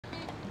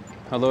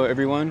Hello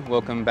everyone,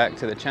 welcome back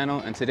to the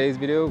channel. In today's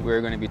video, we're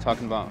going to be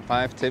talking about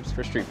 5 tips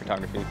for street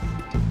photography.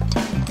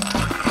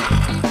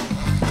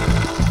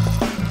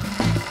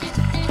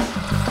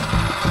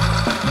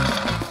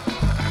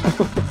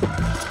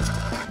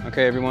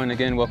 Okay everyone,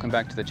 again, welcome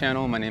back to the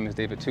channel. My name is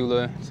David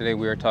Tula. Today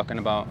we are talking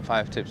about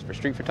 5 tips for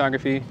street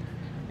photography.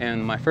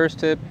 And my first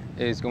tip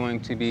is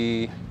going to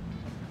be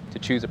to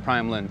choose a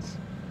prime lens.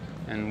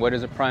 And what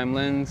is a prime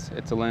lens?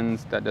 It's a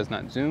lens that does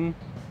not zoom.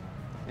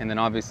 And then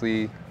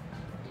obviously,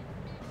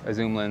 a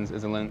zoom lens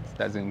is a lens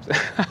that zooms.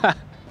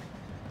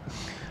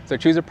 So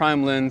choose a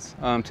prime lens.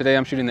 Today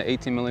I'm shooting the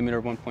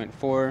 18mm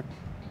 1.4,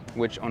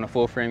 which on a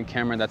full frame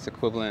camera, that's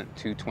equivalent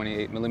to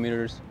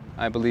 28mm.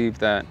 I believe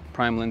that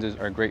prime lenses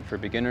are great for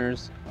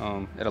beginners.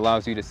 It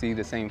allows you to see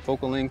the same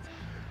focal length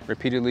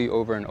repeatedly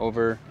over and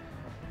over.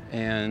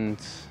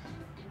 And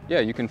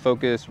yeah, you can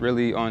focus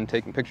really on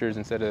taking pictures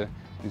instead of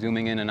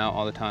zooming in and out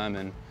all the time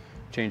and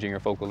changing your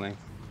focal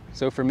length.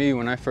 So for me,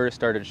 when I first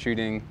started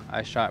shooting,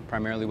 I shot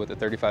primarily with a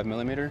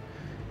 35mm,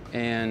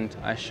 and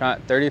I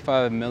shot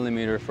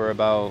 35mm for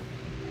about,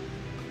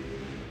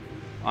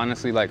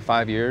 honestly, like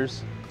 5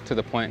 years, to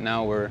the point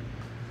now where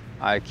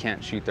I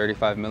can't shoot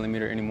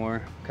 35mm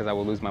anymore because I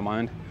will lose my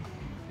mind.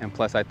 And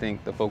plus I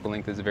think the focal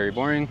length is very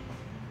boring.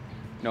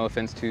 No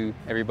offense to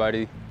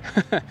everybody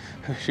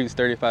who shoots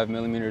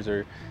 35mm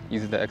or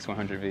uses the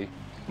X100V.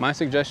 My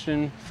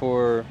suggestion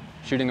for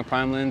shooting a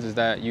prime lens is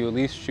that you at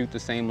least shoot the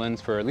same lens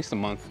for at least a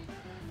month.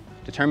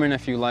 Determine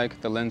if you like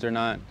the lens or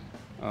not.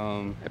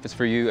 If it's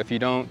for you. If you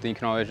don't, then you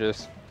can always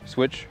just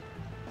switch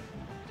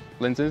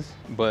lenses,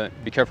 but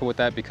be careful with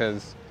that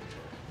because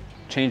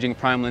changing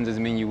prime lenses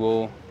mean you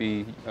will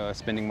be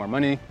spending more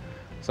money.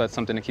 So that's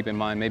something to keep in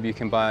mind. Maybe you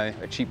can buy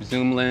a cheap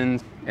zoom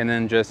lens and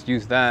then just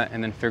use that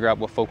and then figure out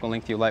what focal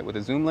length you like with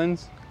a zoom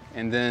lens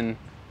and then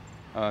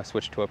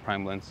switch to a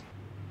prime lens.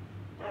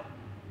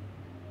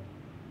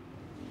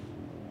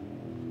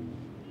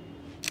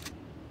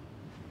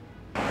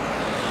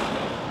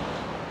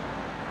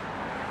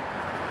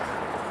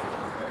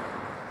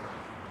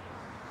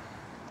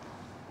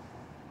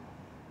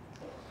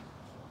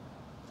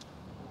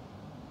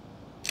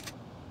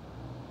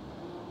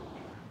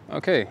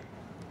 Okay,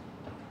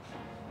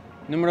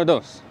 número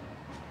dos.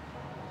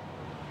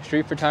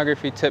 Street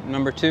photography tip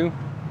number 2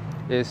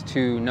 is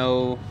to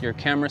know your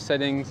camera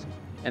settings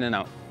in and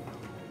out.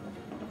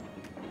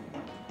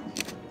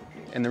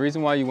 And the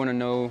reason why you want to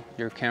know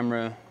your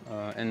camera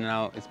in and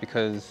out is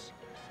because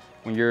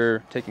when you're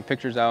taking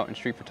pictures out in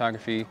street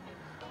photography,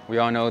 we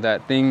all know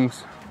that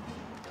things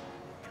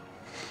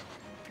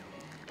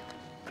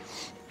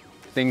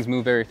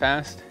move very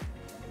fast.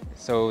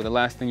 So the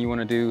last thing you want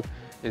to do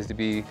is to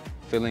be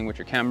fiddling with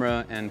your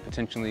camera and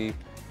potentially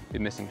be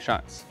missing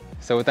shots.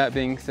 So with that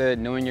being said,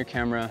 knowing your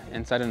camera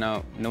inside and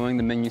out, knowing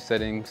the menu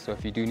settings, so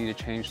if you do need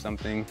to change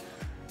something,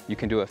 you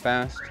can do it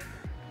fast.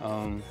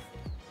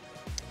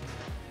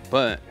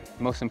 But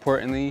most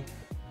importantly,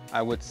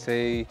 I would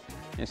say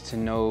is to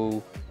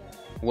know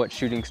what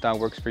shooting style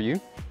works for you.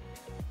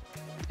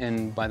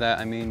 And by that,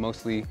 I mean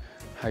mostly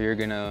how you're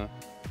gonna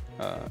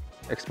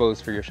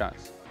expose for your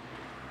shots.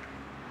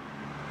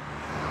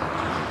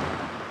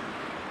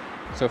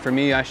 So for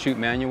me, I shoot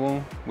manual,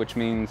 which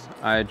means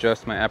I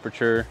adjust my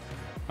aperture,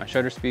 my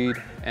shutter speed,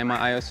 and my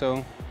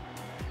ISO,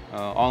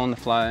 all on the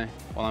fly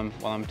while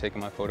I'm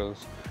taking my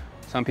photos.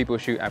 Some people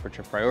shoot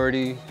aperture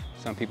priority,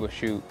 some people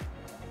shoot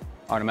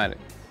automatic.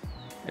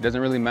 It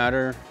doesn't really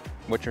matter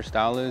what your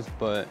style is,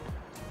 but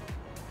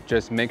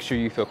just make sure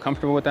you feel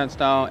comfortable with that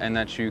style and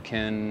that you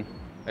can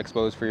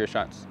expose for your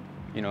shots,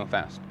 you know,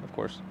 fast, of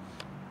course.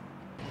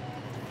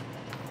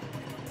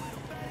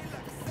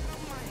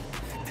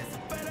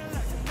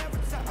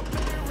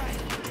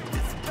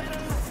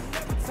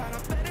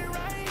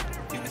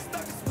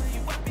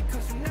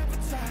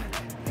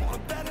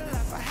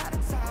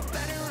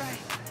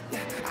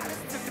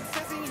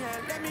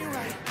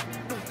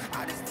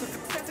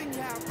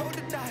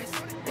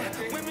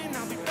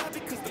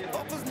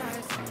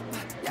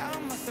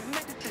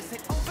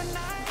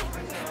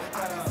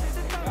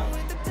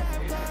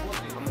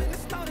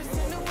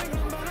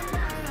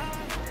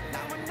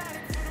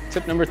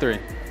 Tip number 3,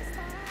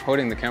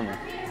 holding the camera.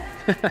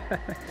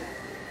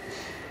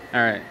 All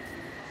right,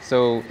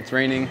 so it's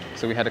raining,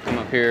 so we had to come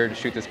up here to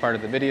shoot this part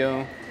of the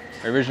video.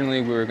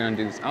 Originally, we were gonna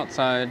do this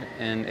outside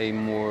in a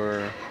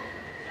more,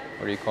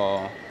 what do you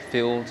call,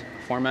 field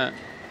format,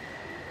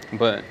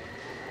 but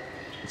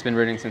it's been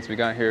raining since we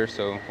got here,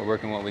 so we're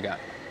working what we got.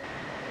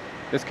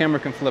 This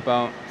camera can flip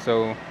out,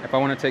 so if I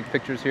wanna take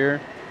pictures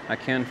here, I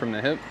can from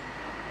the hip.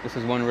 This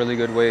is one really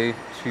good way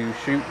to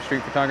shoot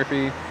street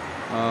photography.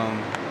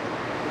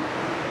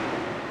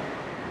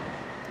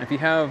 If you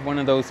have one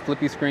of those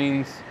flippy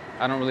screens,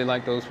 I don't really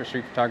like those for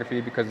street photography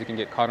because you can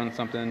get caught on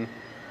something,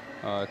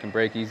 it can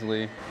break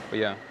easily. But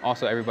yeah,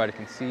 also everybody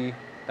can see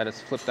that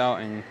it's flipped out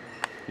and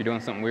you're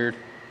doing something weird.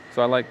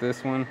 So I like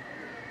this one.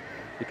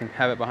 You can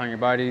have it behind your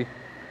body.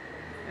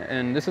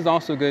 And this is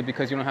also good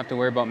because you don't have to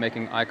worry about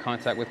making eye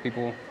contact with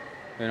people,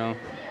 you know?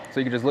 So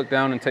you can just look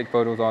down and take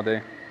photos all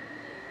day.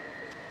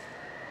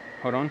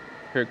 hold on.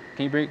 Here,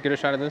 can you get a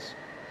shot of this?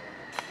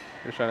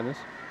 Get a shot of this.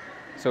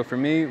 So for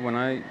me, when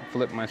I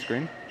flip my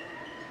screen,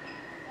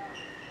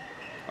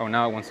 oh,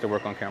 now it wants to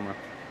work on camera.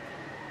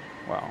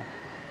 Wow.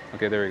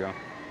 Okay, there we go.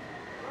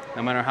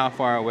 No matter how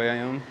far away I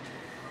am,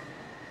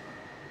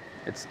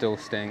 it's still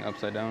staying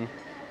upside down.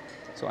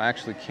 So I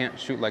actually can't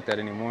shoot like that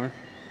anymore.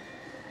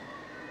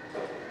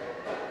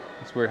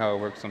 It's weird how it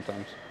works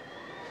sometimes.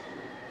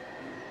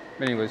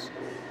 But anyways,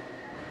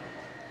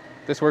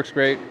 this works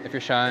great if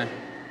you're shy.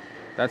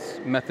 That's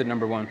method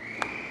number 1.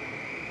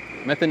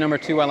 Method number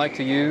 2 I like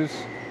to use,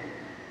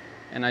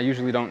 and I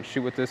usually don't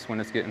shoot with this when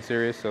it's getting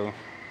serious, so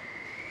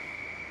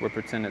we'll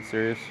pretend it's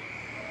serious.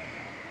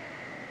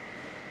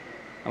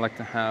 I like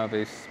to have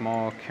a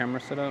small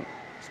camera set up,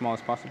 as small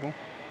as possible.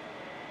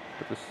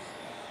 Put this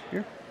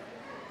here.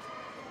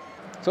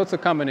 So it's a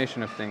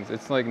combination of things.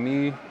 It's like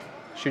me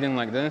shooting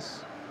like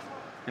this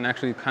and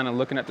actually kind of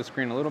looking at the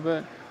screen a little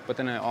bit, but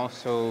then I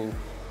also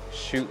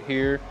shoot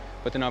here,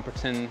 but then I'll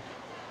pretend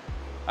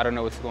I don't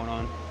know what's going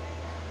on,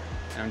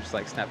 and I'm just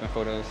like snapping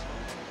photos.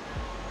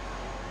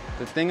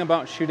 The thing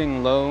about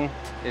shooting low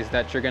is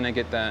that you're gonna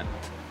get that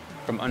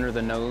from under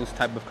the nose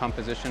type of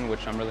composition,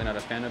 which I'm really not a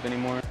fan of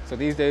anymore. So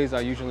these days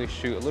I usually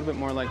shoot a little bit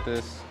more like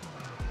this,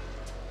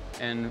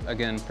 and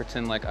again,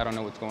 pretend like I don't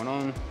know what's going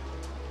on,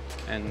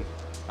 and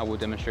I will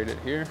demonstrate it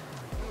here.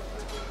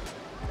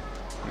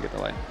 Let me get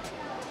the light.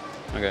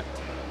 Okay,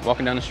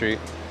 walking down the street.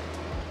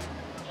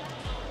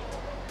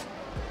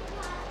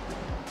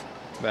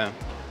 Bam.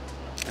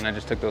 And I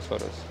just took those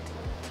photos.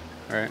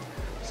 All right,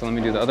 so let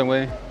me do the other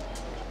way.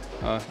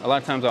 A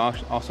lot of times I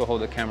also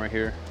hold the camera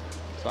here,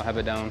 so I'll have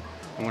it down,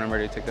 and when I'm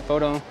ready to take the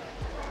photo,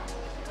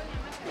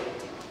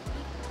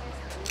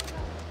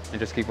 and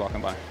just keep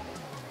walking by.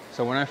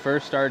 So when I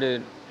first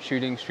started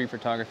shooting street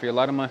photography, a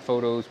lot of my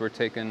photos were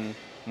taken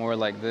more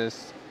like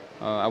this.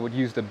 I would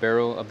use the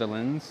barrel of the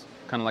lens,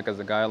 kind of like as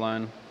a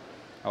guideline.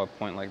 I would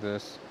point like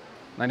this,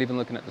 not even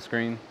looking at the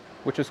screen,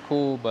 which is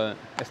cool, but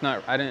it's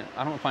not, I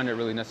don't find it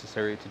really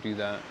necessary to do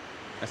that,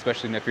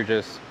 especially if you're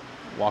just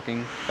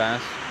walking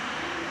fast.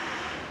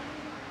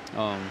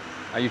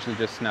 I usually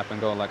just snap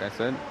and go, like I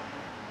said.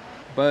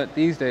 But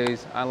these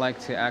days, I like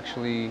to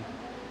actually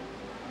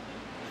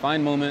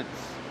find moments,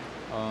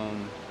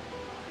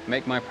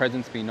 make my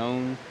presence be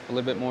known a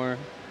little bit more.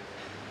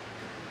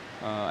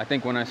 I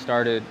think when I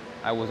started,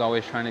 I was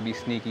always trying to be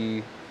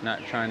sneaky,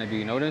 not trying to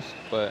be noticed,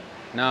 but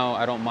now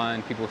I don't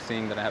mind people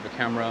seeing that I have a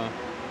camera.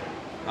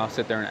 I'll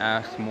sit there and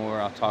ask more,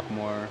 I'll talk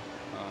more.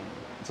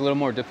 It's a little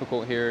more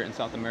difficult here in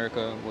South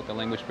America with the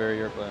language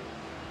barrier, but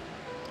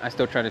I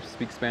still try to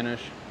speak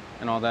Spanish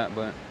and all that,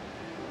 but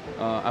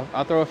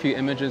I'll throw a few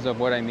images of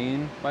what I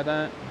mean by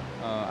that.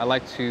 I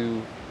like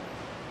to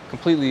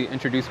completely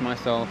introduce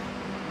myself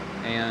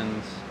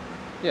and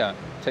yeah,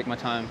 take my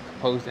time,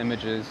 compose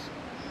images,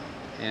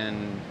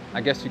 and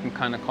I guess you can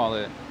kind of call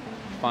it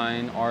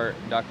fine art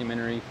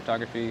documentary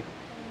photography.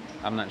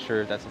 I'm not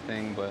sure if that's a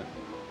thing, but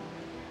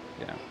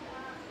yeah.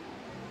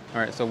 All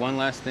right, so one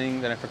last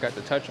thing that I forgot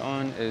to touch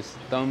on is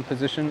thumb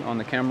position on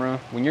the camera.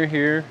 When you're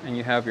here and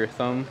you have your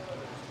thumb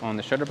on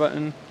the shutter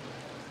button,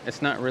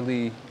 it's not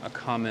really a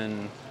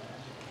common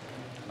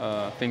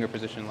finger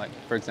position. Like,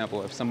 for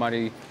example, if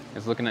somebody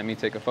is looking at me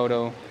take a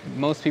photo,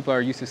 most people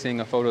are used to seeing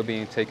a photo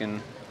being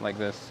taken like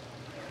this,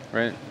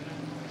 right?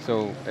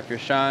 So if you're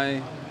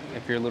shy,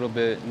 if you're a little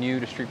bit new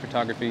to street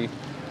photography,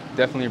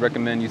 definitely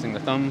recommend using the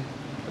thumb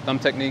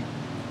technique,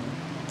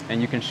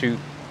 and you can shoot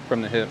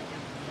from the hip.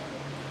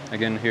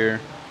 Again, here.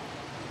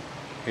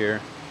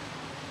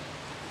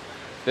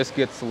 This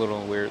gets a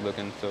little weird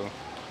looking, so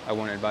I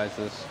won't advise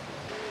this.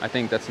 I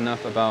think that's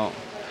enough about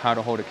how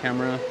to hold a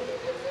camera.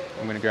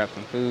 I'm gonna grab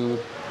some food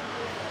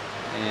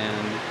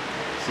and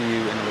see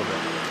you in a little bit.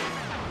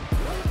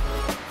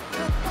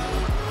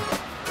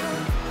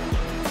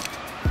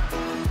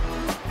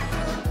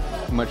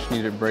 Much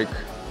needed break.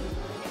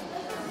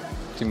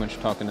 Too much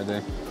talking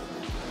today.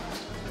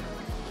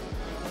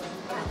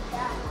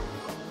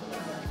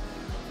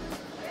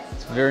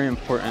 It's very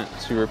important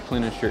to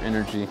replenish your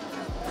energy.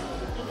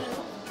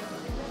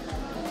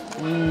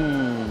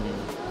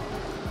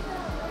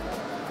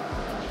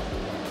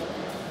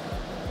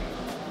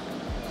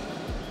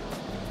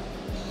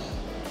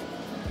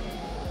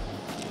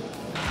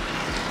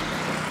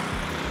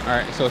 All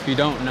right, so if you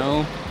don't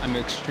know, I'm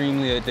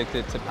extremely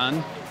addicted to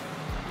pan,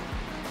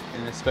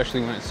 and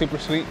especially when it's super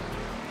sweet.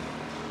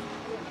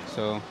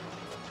 So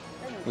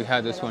we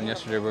had this one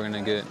yesterday. We're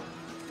gonna get,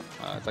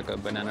 it's like a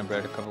banana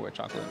bread covered with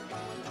chocolate.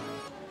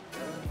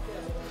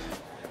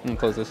 I'm gonna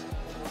close this.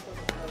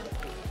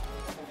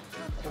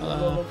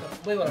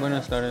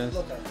 Buenas tardes.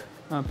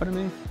 Para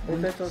mí.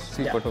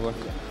 Sí, por favor.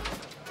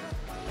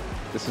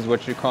 This is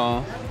what you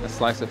call a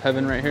slice of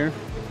heaven right here.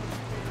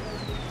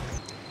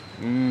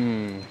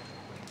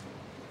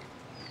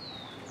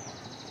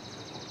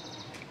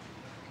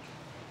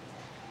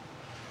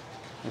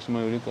 Es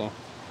muy rico.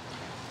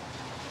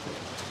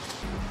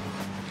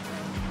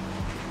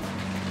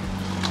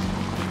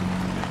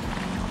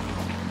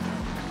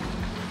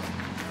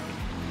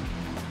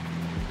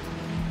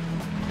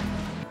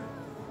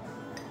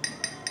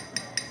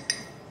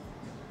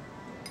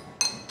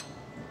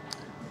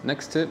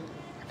 Next tip,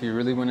 if you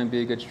really want to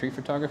be a good street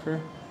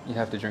photographer, you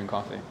have to drink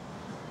coffee.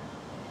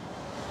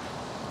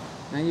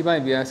 Now you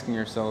might be asking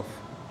yourself,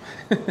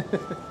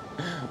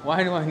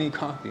 why do I need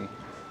coffee?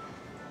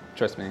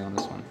 Trust me on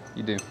this one,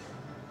 you do.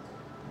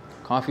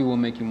 Coffee will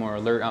make you more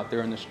alert out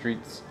there in the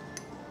streets,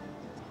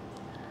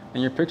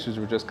 and your pictures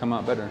will just come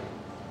out better.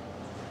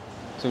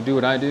 So do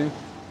what I do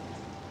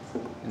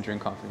and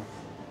drink coffee.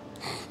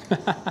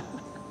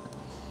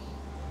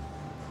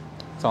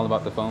 It's all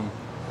about the phone.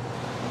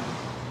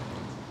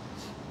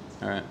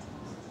 All right,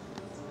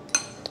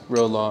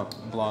 real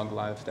vlog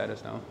live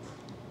status now.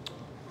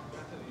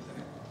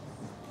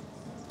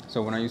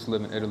 So when I used to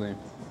live in Italy,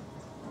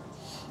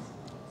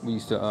 we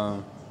used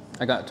to,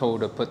 I got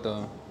told to put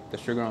the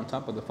sugar on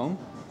top of the foam,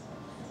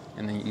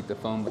 and then you eat the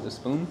foam with a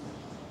spoon.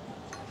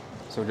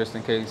 So just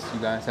in case you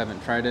guys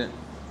haven't tried it,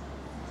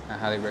 I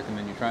highly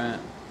recommend you try it,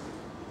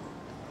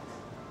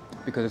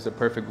 because it's a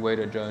perfect way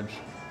to judge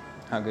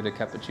how good a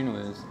cappuccino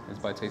is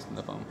by tasting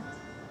the foam.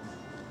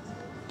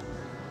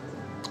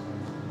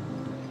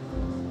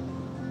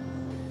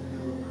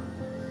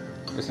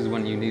 This is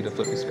when you need a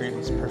flippy screen.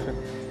 It's perfect.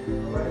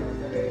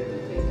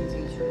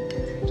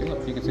 See,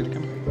 look, you can see the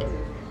camera.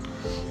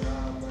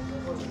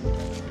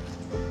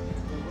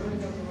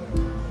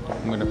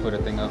 I'm gonna put a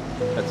thing up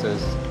that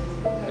says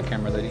the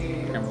camera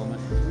lady, camera woman.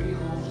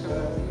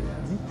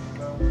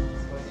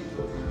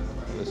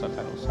 The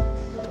subtitles.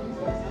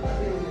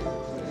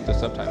 The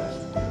subtitles.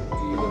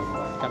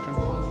 Caption.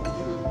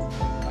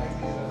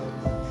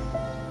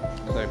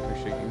 Because I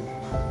appreciate you.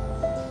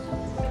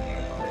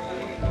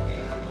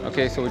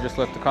 Okay, so we just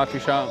left the coffee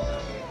shop.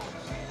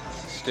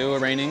 Still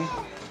raining.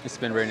 It's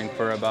been raining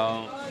for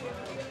about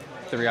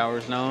 3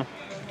 hours now.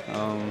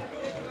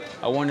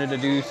 I wanted to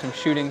do some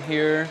shooting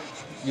here.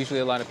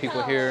 Usually a lot of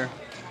people here.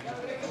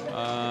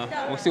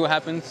 We'll see what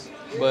happens.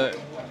 But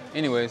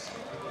anyways,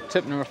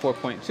 tip number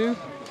 4.2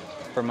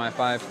 for my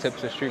 5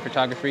 tips of street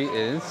photography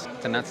is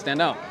to not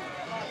stand out.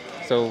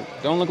 So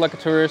don't look like a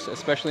tourist,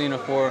 especially in a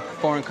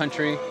foreign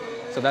country.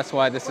 So that's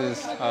why this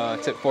is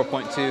tip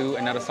 4.2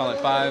 and not a solid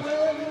 5.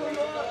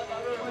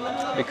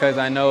 Because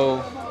I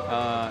know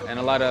in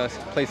a lot of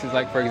places,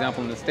 like for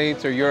example in the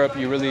States or Europe,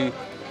 you really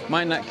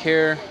might not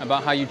care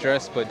about how you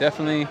dress, but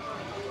definitely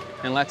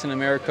in Latin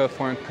America,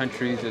 foreign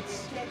countries,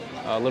 it's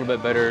a little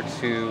bit better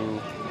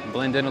to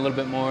blend in a little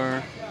bit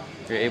more.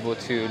 You're able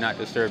to not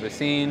disturb the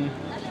scene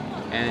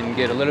and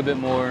get a little bit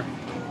more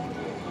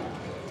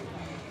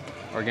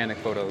organic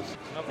photos.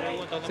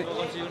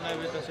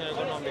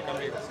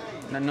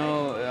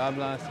 No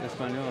hablas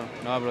español,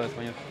 no hablo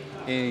español.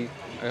 Y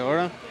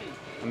ahora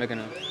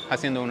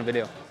haciendo un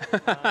video.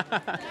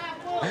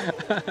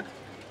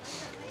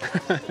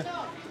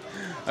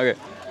 Okay,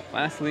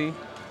 lastly,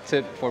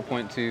 tip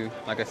 4.2,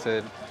 like I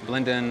said,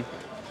 blend in,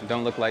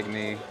 don't look like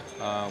me,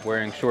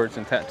 wearing shorts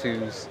and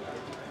tattoos.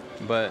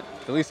 But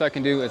the least I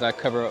can do is I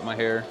cover up my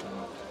hair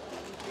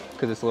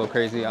because it's a little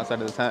crazy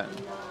outside of this hat.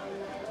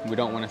 We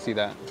don't want to see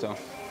that, so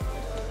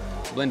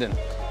blend in.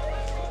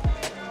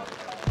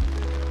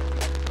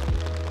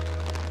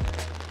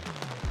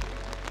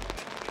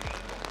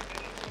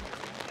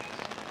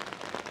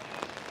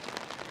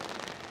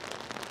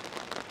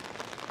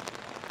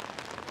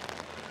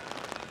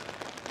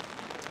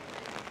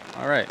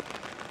 All right,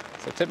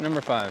 so tip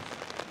number 5,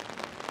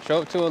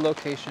 show up to a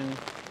location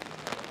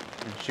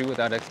and shoot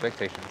without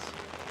expectations.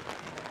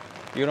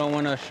 You don't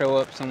want to show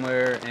up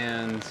somewhere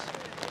and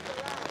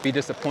be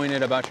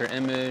disappointed about your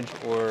image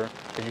or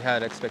if you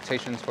had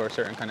expectations for a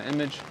certain kind of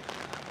image.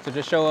 So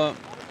just show up,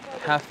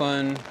 have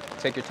fun,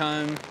 take your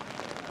time,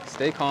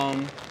 stay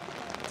calm,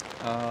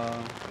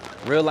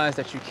 realize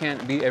that you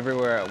can't be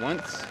everywhere at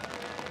once,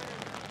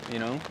 you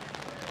know,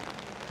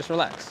 just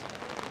relax,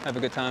 have a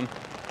good time.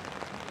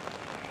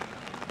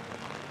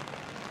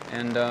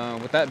 And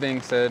with that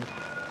being said,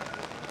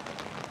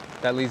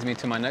 that leads me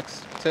to my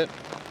next tip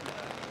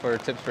for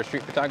tips for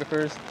street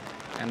photographers,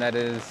 and that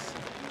is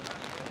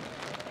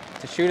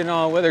to shoot in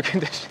all weather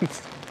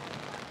conditions.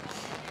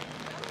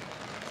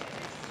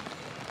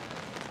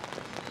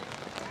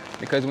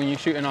 Because when you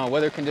shoot in all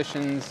weather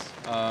conditions,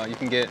 you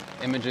can get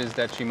images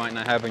that you might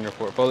not have in your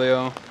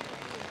portfolio,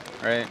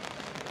 right?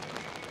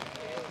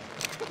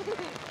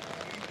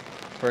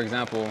 For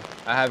example,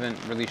 I haven't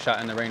really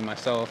shot in the rain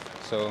myself,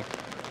 so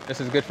this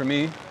is good for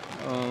me.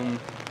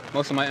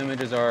 Most of my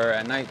images are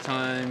at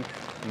nighttime,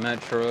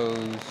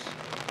 metros,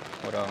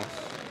 what else?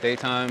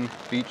 Daytime,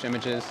 beach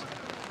images.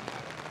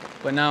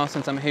 But now,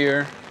 since I'm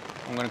here,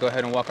 I'm gonna go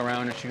ahead and walk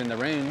around and shoot in the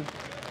rain.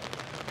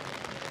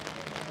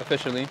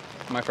 Officially,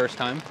 my first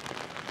time,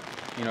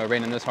 you know,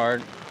 raining this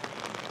hard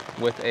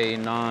with a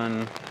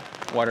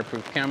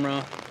non-waterproof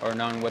camera or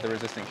non-weather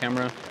resistant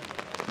camera.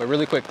 But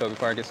really quick though,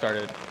 before I get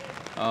started,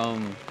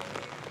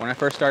 when I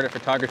first started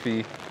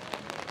photography,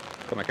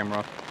 put my camera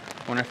off.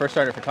 When I first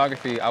started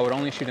photography, I would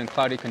only shoot in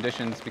cloudy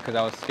conditions because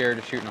I was scared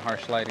to shoot in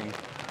harsh lighting.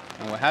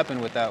 And what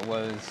happened with that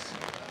was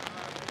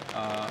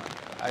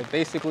I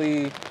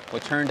basically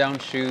would turn down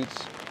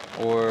shoots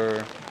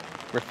or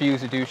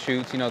refuse to do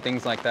shoots, you know,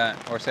 things like that.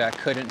 Or say I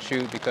couldn't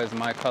shoot because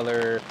my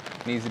color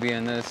needs to be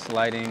in this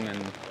lighting, and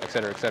et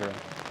cetera, et cetera.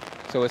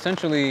 So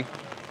essentially,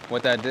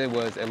 what that did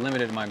was it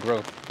limited my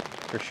growth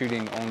for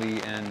shooting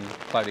only in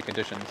cloudy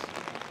conditions.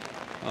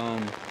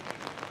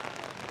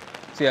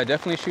 So yeah,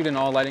 definitely shoot in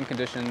all lighting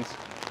conditions.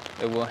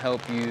 It will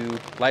help you,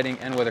 lighting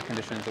and weather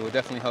conditions, it will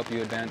definitely help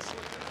you advance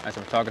as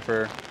a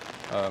photographer,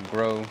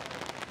 grow,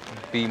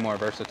 be more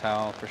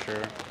versatile for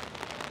sure.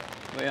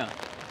 But yeah,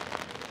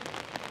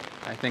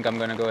 I think I'm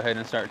gonna go ahead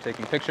and start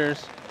taking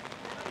pictures,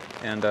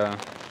 and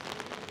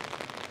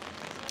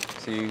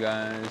see you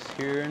guys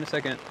here in a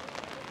second.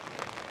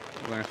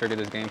 We're gonna figure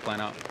this game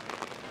plan out.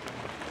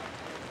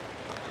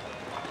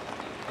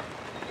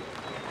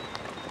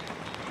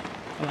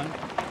 Hold on.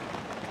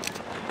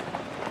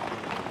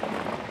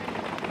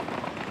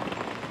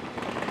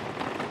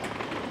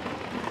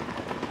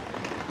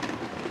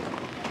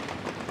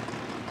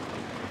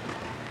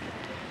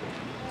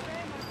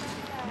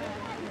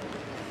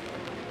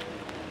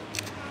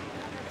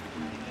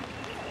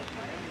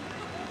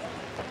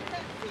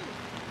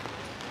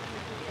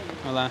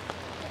 Hola.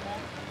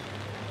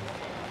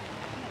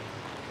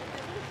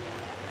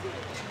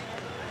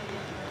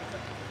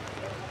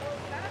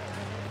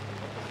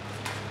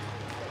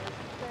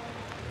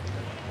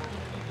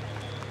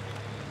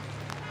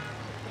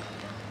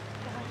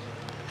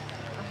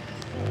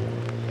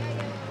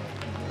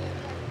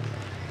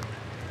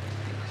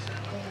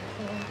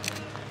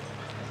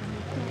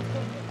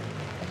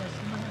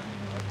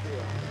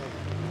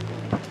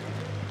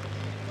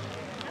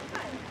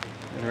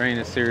 The rain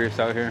is serious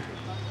out here.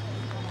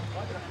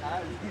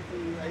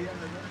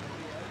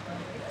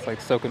 It's like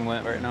soaking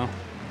wet right now.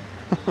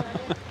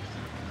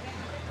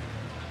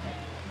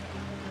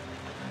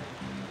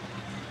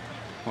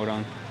 Hold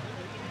on.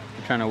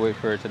 I'm trying to wait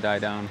for it to die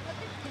down,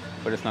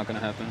 but it's not gonna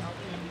happen.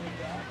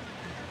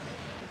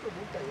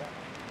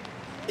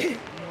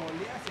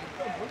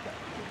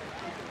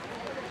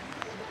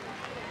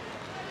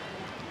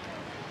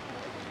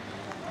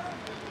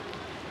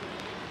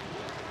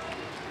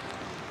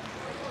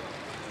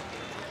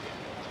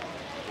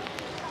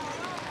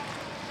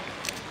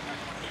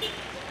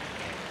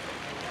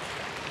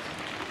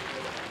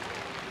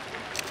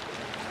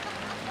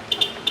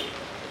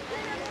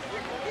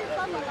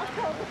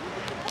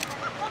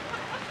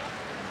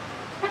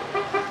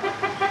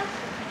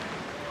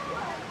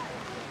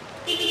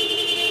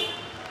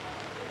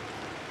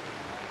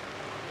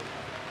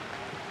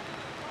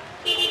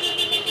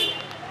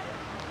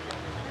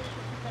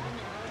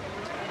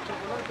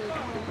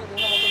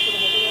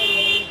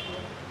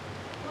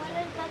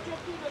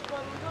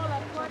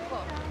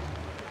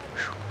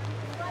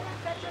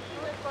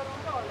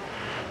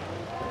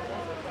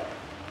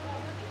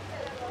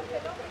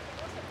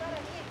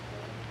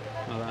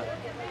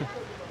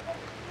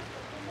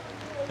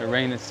 The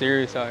rain is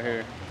serious out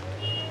here.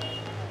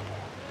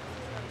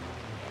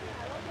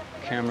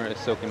 Camera is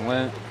soaking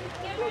wet.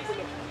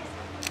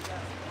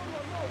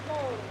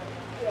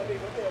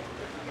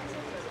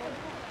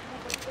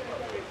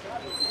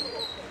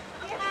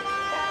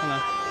 Hello.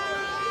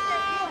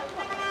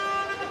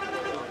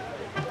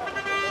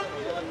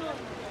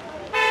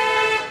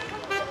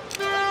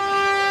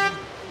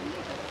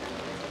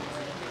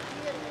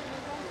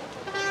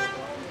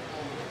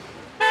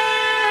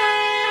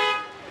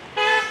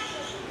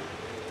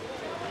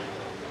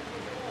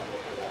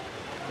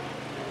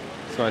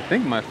 So I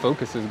think my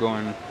focus is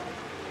going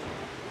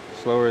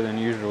slower than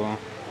usual.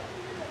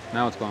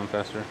 Now it's going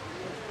faster.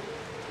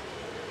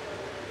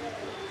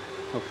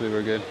 Hopefully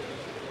we're good.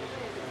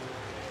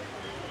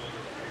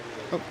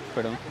 Oh,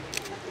 pardon.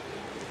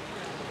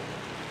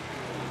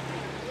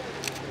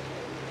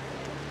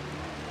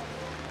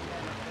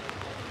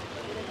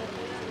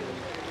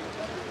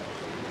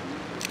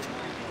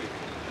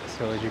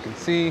 So as you can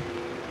see,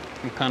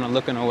 I'm kind of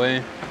looking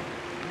away.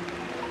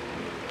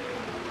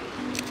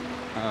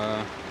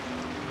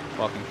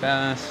 Walking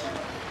fast.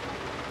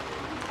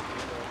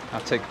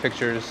 I'll take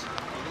pictures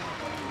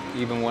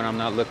even when I'm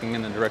not looking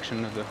in the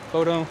direction of the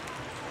photo,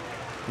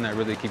 and that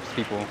really keeps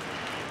people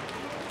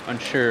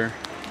unsure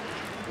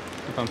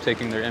if I'm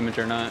taking their image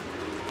or not.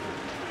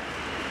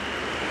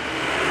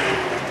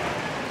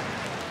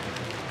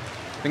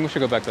 I think we should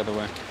go back the other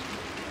way.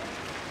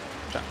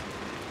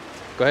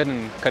 Go ahead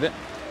and cut it.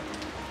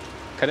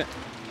 Cut it.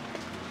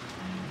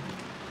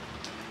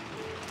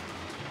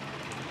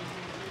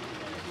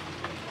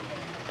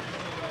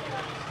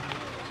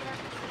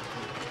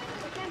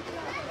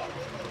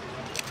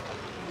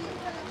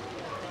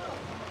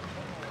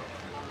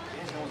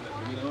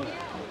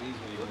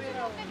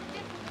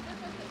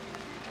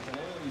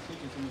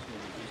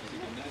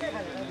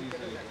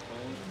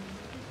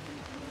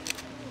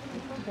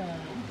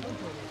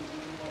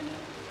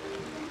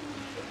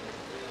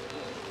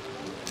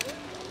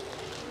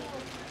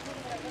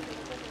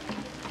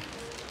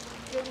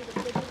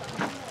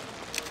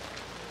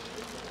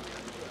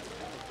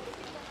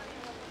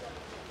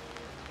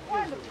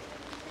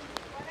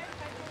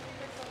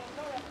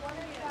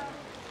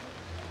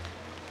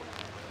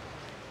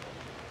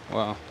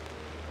 Wow,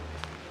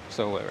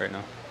 so wet right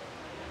now.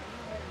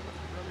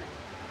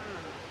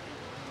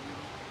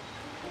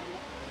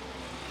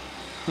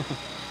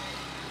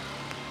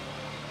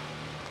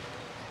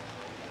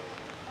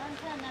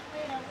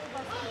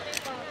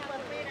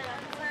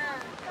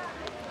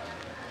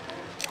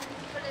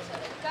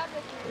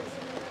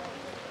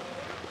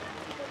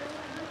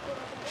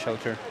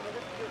 Shelter.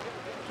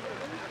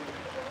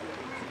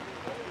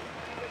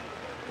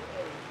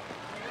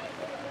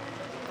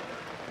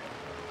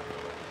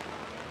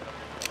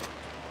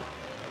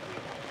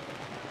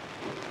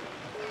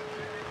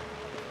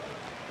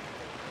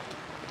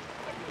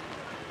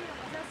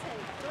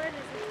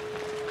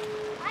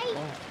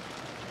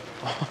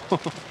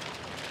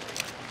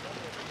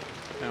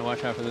 Gotta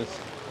watch out for this.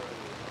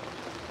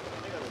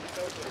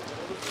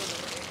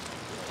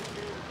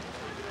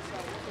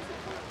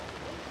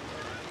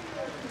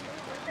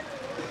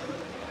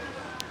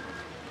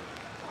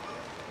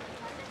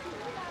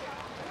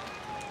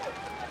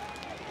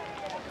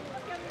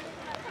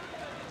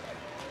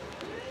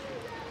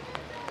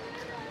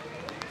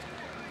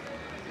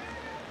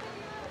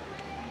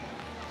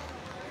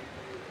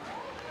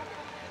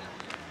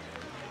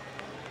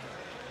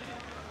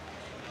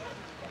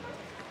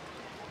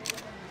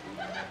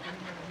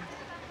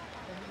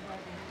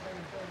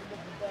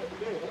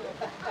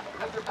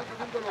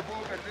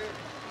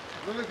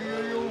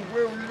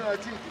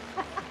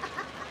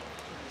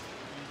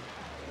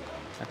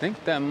 I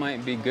think that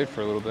might be good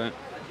for a little bit.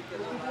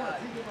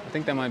 I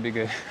think that might be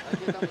good.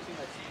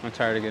 I'm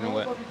tired of getting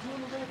wet.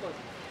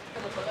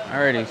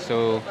 Alrighty,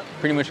 so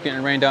pretty much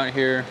getting rained out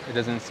here. It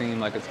doesn't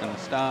seem like it's gonna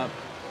stop.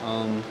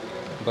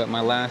 But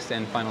my last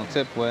and final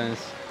tip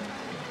was,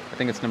 I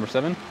think it's number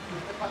 7,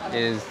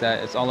 is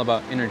that it's all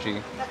about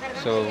energy.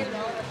 So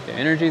the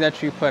energy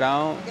that you put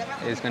out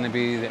is gonna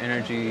be the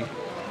energy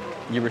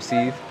you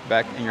receive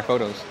back in your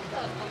photos.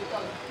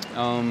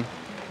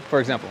 For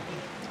example,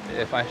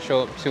 if I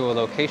show up to a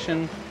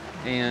location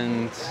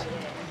and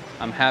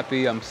I'm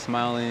happy, I'm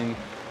smiling,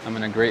 I'm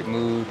in a great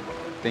mood,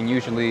 then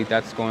usually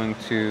that's going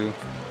to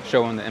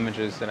show in the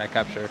images that I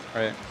captured,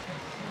 right?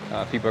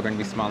 People are going to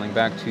be smiling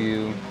back to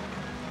you,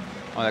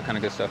 all that kind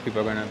of good stuff.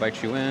 People are going to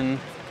invite you in.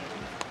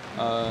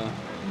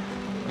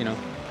 You know,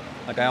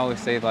 like I always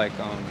say, like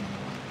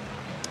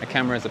a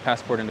camera is a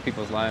passport into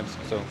people's lives.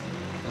 So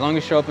as long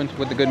as you show up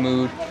with a good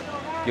mood,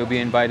 you'll be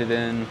invited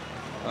in.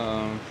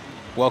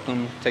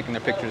 Welcome, taking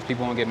their pictures.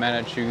 People won't get mad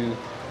at you.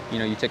 You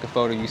know, you take a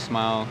photo, you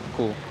smile,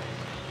 cool.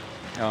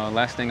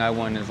 Last thing I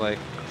want is like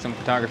some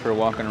photographer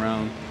walking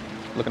around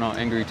looking all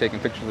angry,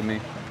 taking pictures of me.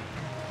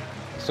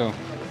 So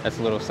that's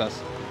a little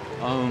sus.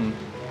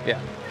 Yeah,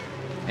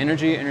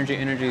 energy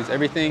is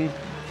everything.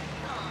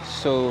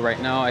 So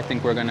right now I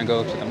think we're gonna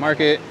go to the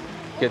market,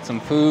 get some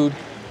food,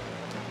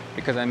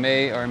 because I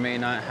may or may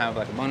not have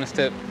like a bonus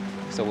tip,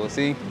 so we'll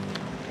see.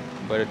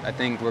 But I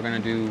think we're gonna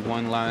do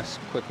one last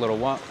quick little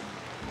walk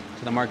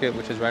to the market,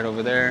 which is right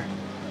over there,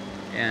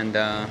 and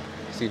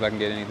see if I can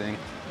get anything.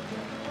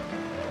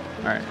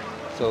 All right,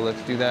 so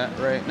let's do that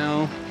right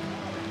now.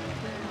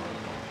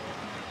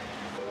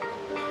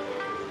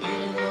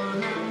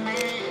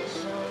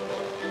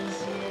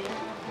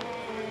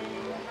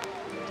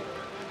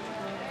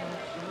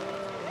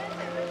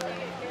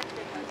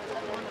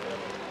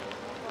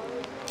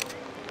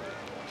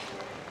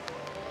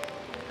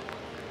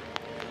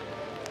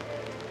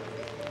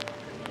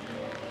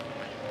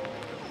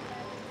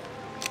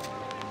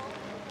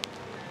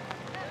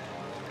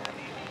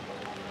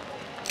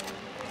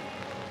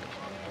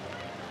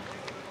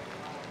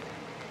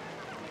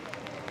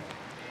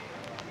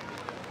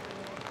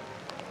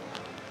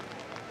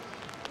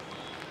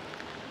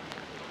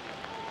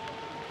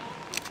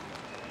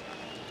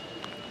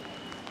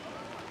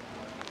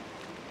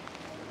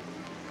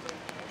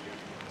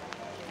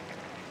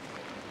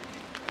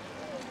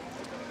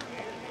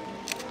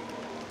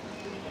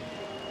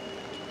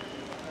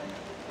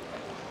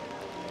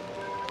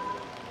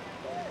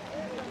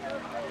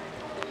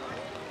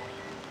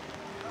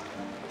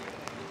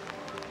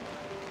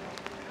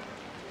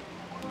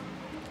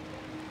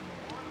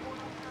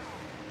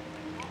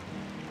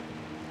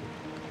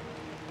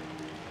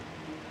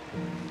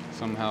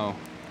 Somehow,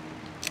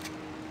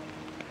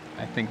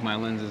 I think my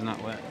lens is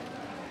not wet.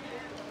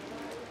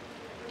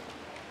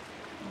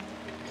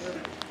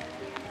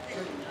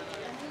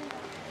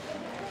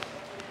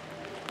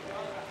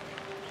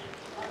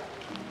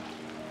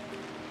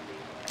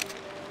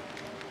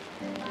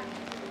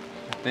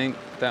 I think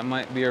that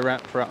might be a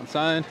wrap for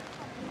outside.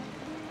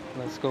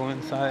 Let's go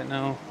inside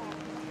now,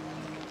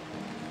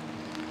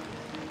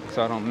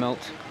 so I don't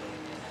melt.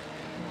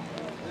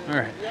 All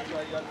right.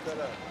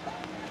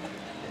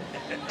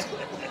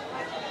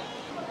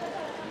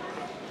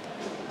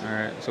 All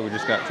right, so we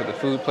just got to the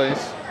food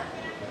place.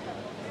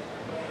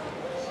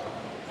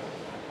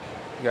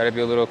 You gotta be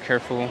a little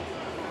careful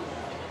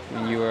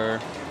when you are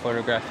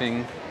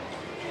photographing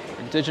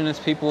indigenous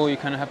people. You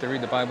kind of have to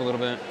read the Bible a little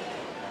bit.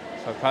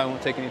 So I probably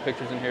won't take any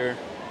pictures in here.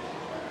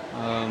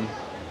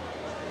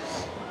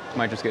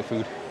 Might just get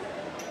food.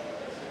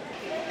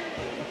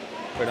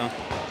 Right on.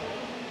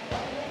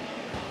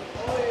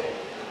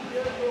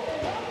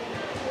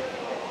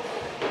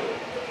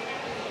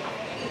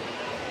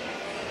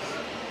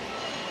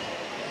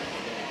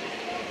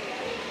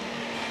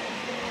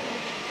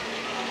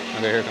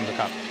 Okay, here comes a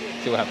cop.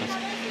 See what happens.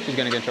 She's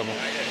gonna get in trouble.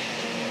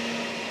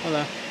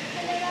 Hola.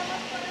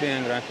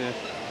 Bien, gracias.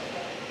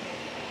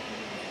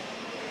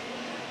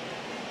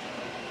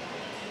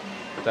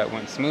 That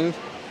went smooth.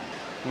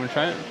 You wanna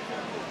try it?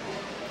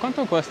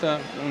 ¿Cuánto cuesta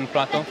un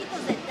plato?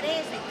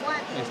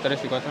 Es 3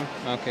 y 4?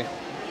 Okay,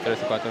 3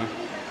 y 4.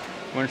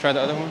 Wanna try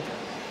the other one?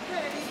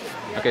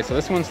 Okay, so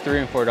this one's $3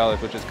 and $4,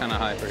 which is kind of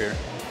high for here.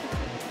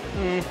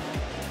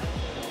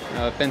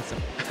 Pensa.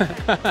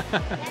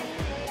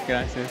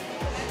 Gracias.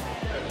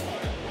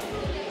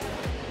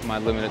 My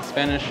limited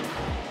Spanish.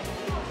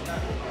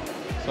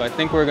 So I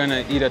think we're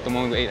gonna eat at the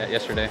one we ate at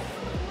yesterday.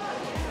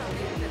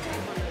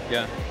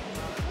 Yeah.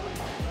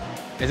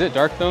 Is it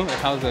dark though?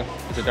 Is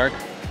it dark?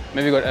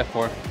 Maybe go to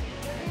F4.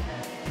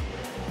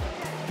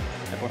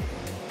 F4.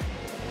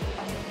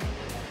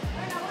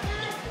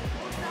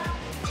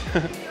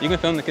 You can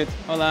film the kids.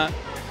 Hola.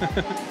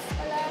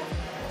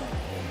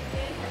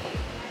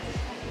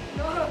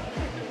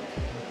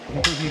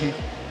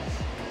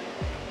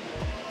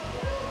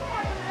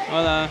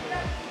 Hola.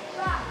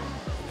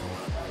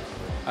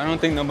 I don't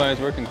think nobody's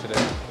working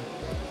today.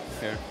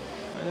 Here.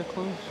 Are they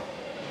closed?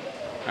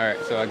 All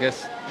right, so I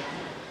guess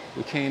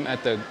we came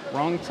at the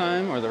wrong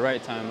time or the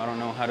right time. I don't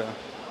know how to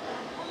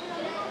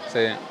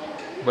say it,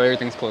 but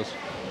everything's closed.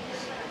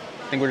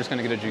 I think we're just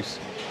gonna get a juice.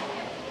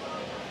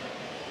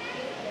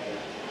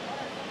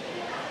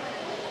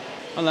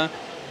 Hola,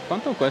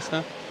 ¿cuánto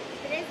cuesta?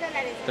 $3.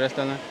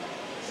 $3.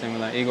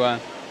 Similar, igual.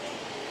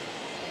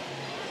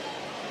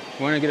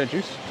 You wanna get a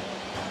juice?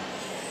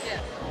 Yeah.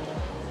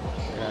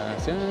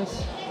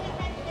 Gracias.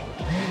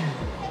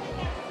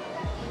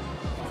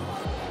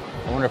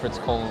 I wonder if it's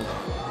cold.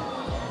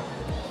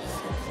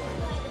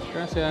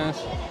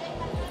 Gracias.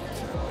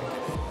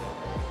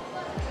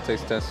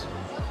 Taste test.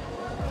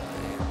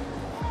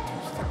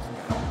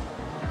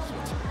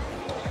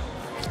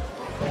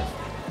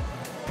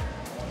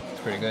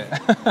 It's pretty good.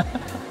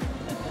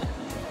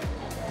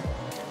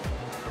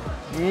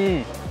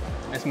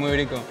 Es muy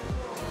rico.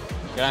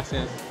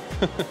 Gracias.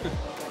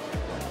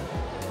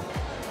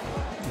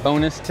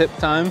 Bonus tip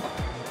time.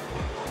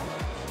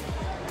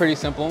 Pretty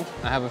simple.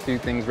 I have a few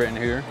things written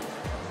here.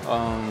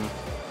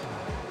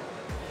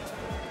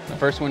 The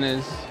first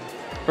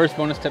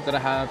bonus tip that I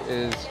have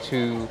is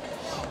to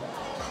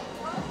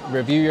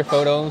review your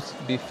photos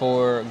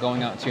before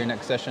going out to your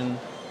next session.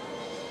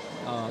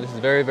 This is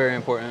very, very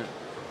important.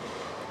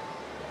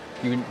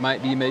 You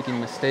might be making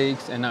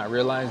mistakes and not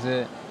realize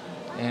it.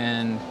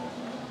 And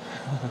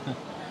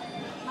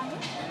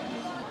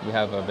we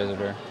have a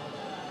visitor.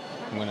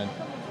 I'm gonna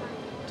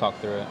talk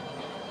through it.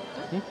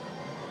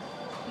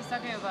 He's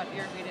talking about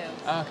your video.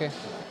 Ah, okay.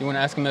 You wanna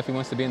ask him if he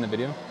wants to be in the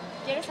video?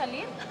 ¿Quieres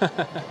salir?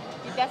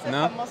 ¿Y te haces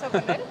No? famoso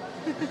con él?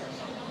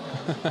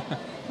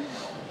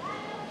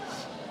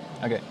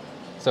 Okay,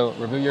 so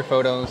review your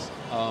photos.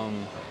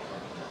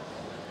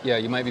 Yeah,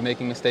 you might be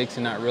making mistakes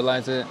and not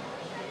realize it.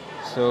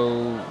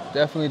 So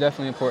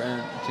definitely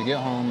important to get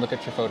home, look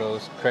at your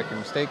photos, correct your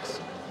mistakes.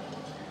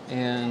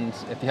 And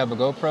if you have a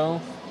GoPro,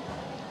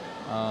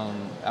 I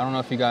don't know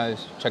if you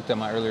guys checked out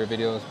my earlier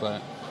videos,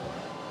 but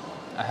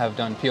I have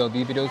done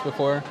POV videos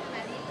before.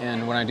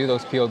 And when I do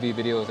those POV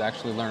videos, I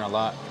actually learn a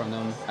lot from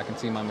them. I can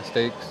see my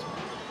mistakes,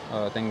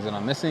 things that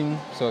I'm missing.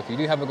 So if you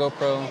do have a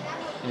GoPro,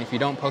 and if you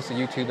don't post to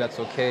YouTube, that's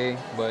okay,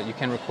 but you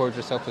can record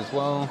yourself as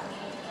well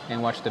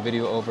and watch the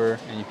video over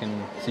and you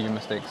can see your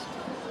mistakes.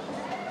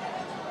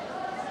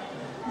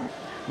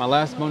 My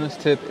last bonus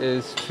tip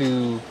is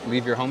to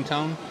leave your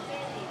hometown.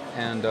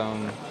 And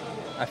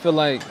I feel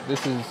like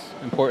this is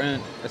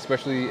important,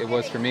 especially it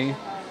was for me,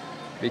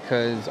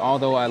 because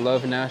although I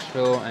love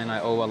Nashville and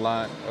I owe a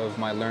lot of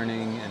my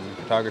learning and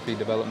photography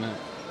development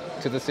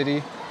to the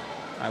city,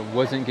 I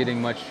wasn't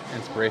getting much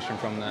inspiration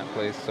from that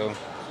place. So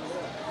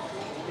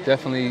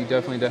definitely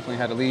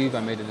had to leave. I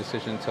made a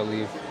decision to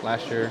leave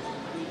last year.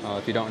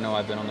 If you don't know,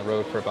 I've been on the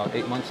road for about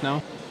 8 months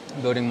now,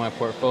 building my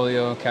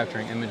portfolio,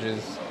 capturing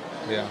images.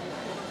 Yeah,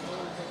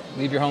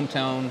 leave your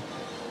hometown,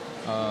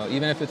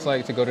 even if it's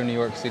like to go to New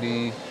York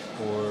City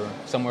or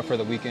somewhere for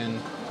the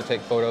weekend to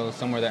take photos,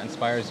 somewhere that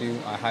inspires you.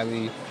 I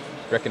highly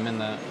recommend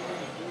that.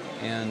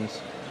 And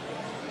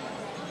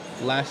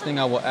last thing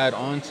I will add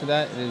on to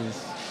that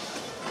is,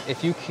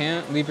 if you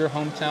can't leave your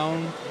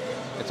hometown,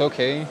 it's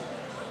okay.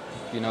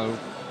 You know,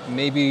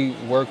 maybe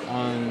work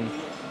on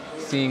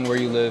seeing where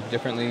you live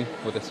differently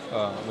with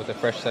a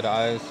fresh set of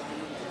eyes.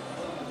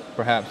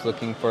 Perhaps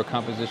looking for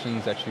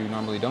compositions that you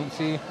normally don't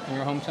see in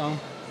your hometown.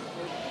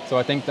 So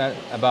I think that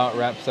about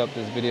wraps up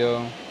this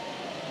video.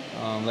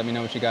 Let me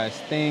know what you guys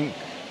think.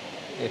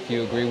 If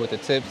you agree with the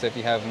tips, if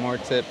you have more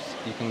tips,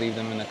 you can leave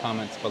them in the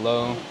comments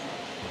below.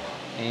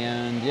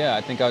 And yeah,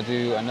 I think I'll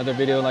do another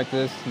video like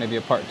this, maybe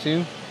a part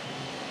 2,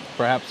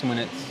 perhaps when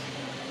it's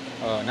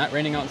not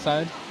raining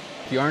outside.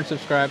 If you aren't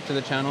subscribed to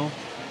the channel,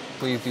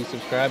 please do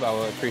subscribe. I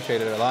will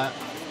appreciate it a lot.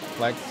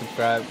 Like,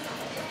 subscribe,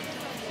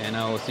 and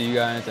I will see you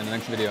guys in the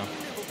next video.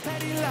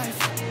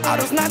 All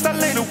those nights I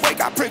laid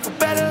awake, I pray for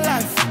better